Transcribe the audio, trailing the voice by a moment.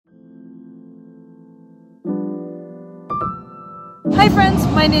Hi friends,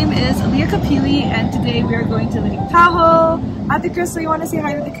 my name is Aaliyah Kapili and today we are going to Lake Tahoe. Ate Crystal, you want to say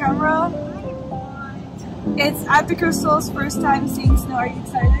hi to the camera? It's Ate Crystal's first time seeing snow. Are you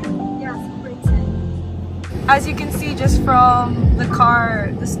excited? Yeah, super excited. As you can see just from the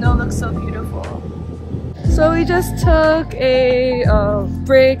car, the snow looks so beautiful. So we just took a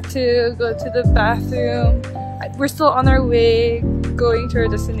break to go to the bathroom. We're still on our way going to our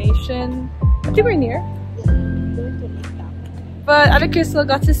destination. I think we're near. But Ate Crystal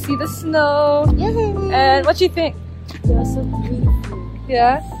got to see the snow. Yay! And what do you think? Yeah, so beautiful.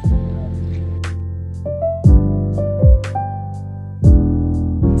 Yeah?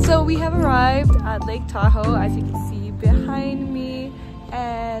 So we have arrived at Lake Tahoe, as you can see behind me.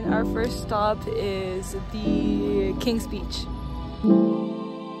 And our first stop is the King's Beach.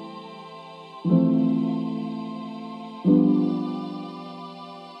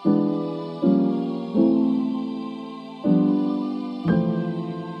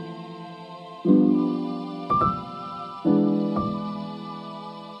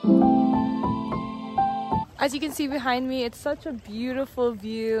 As you can see behind me, it's such a beautiful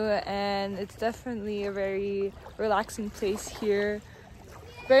view and it's definitely a very relaxing place here.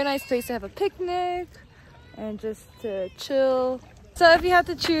 Very nice place to have a picnic and just to chill. So if you had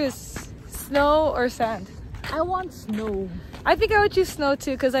to choose snow or sand? I want snow. I think I would choose snow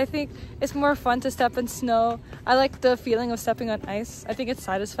too because I think it's more fun to step in snow. I like the feeling of stepping on ice. I think it's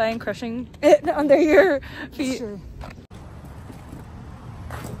satisfying crushing it under your feet. Sure.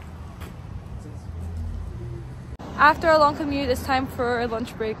 After a long commute, it's time for a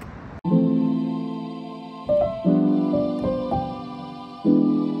lunch break.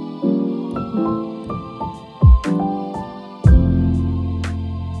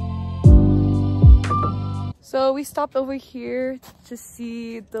 So we stopped over here to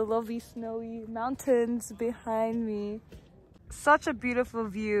see the lovely snowy mountains behind me. Such a beautiful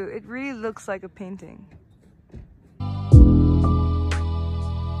view. It really looks like a painting.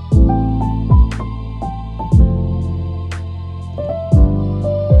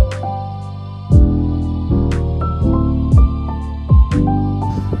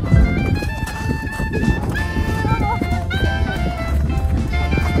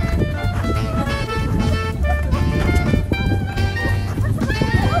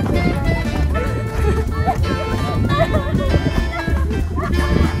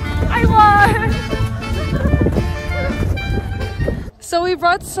 So we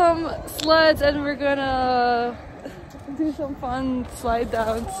brought some sleds and we're gonna do some fun slide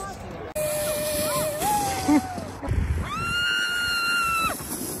downs.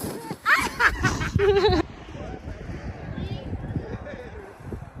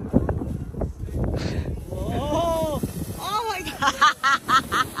 Oh! Oh my god!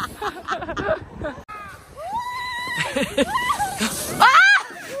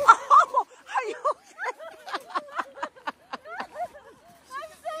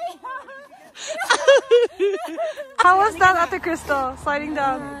 How was that, Ate Crystal, sliding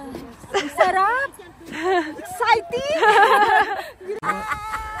down? Sarap! Exciting!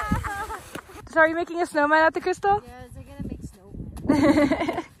 So are you making a snowman, Ate Crystal? Yes, I'm gonna make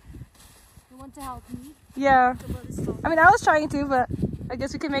snowman. You want to help me? Yeah. I mean, I was trying to, but I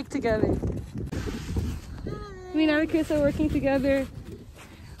guess we can make together. Me and Ate Crystal are working together.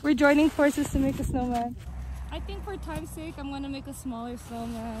 We're joining forces to make a snowman. I think for time's sake, I'm gonna make a smaller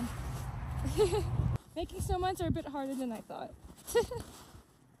snowman. Making snowmans are a bit harder than I thought.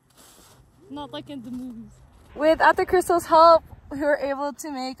 Not like in the movies. With Ate Crystal's help, we were able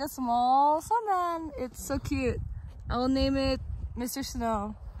to make a small snowman. It's so cute. I will name it Mr.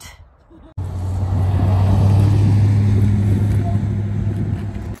 Snow.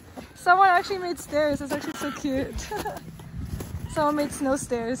 Someone actually made stairs. It's actually so cute. Someone made snow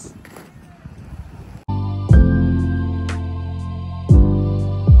stairs.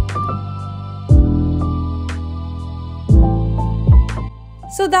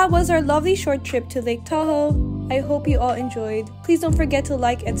 So that was our lovely short trip to Lake Tahoe. I hope you all enjoyed. Please don't forget to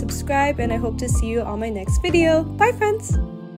like and subscribe, and I hope to see you on my next video. Bye friends!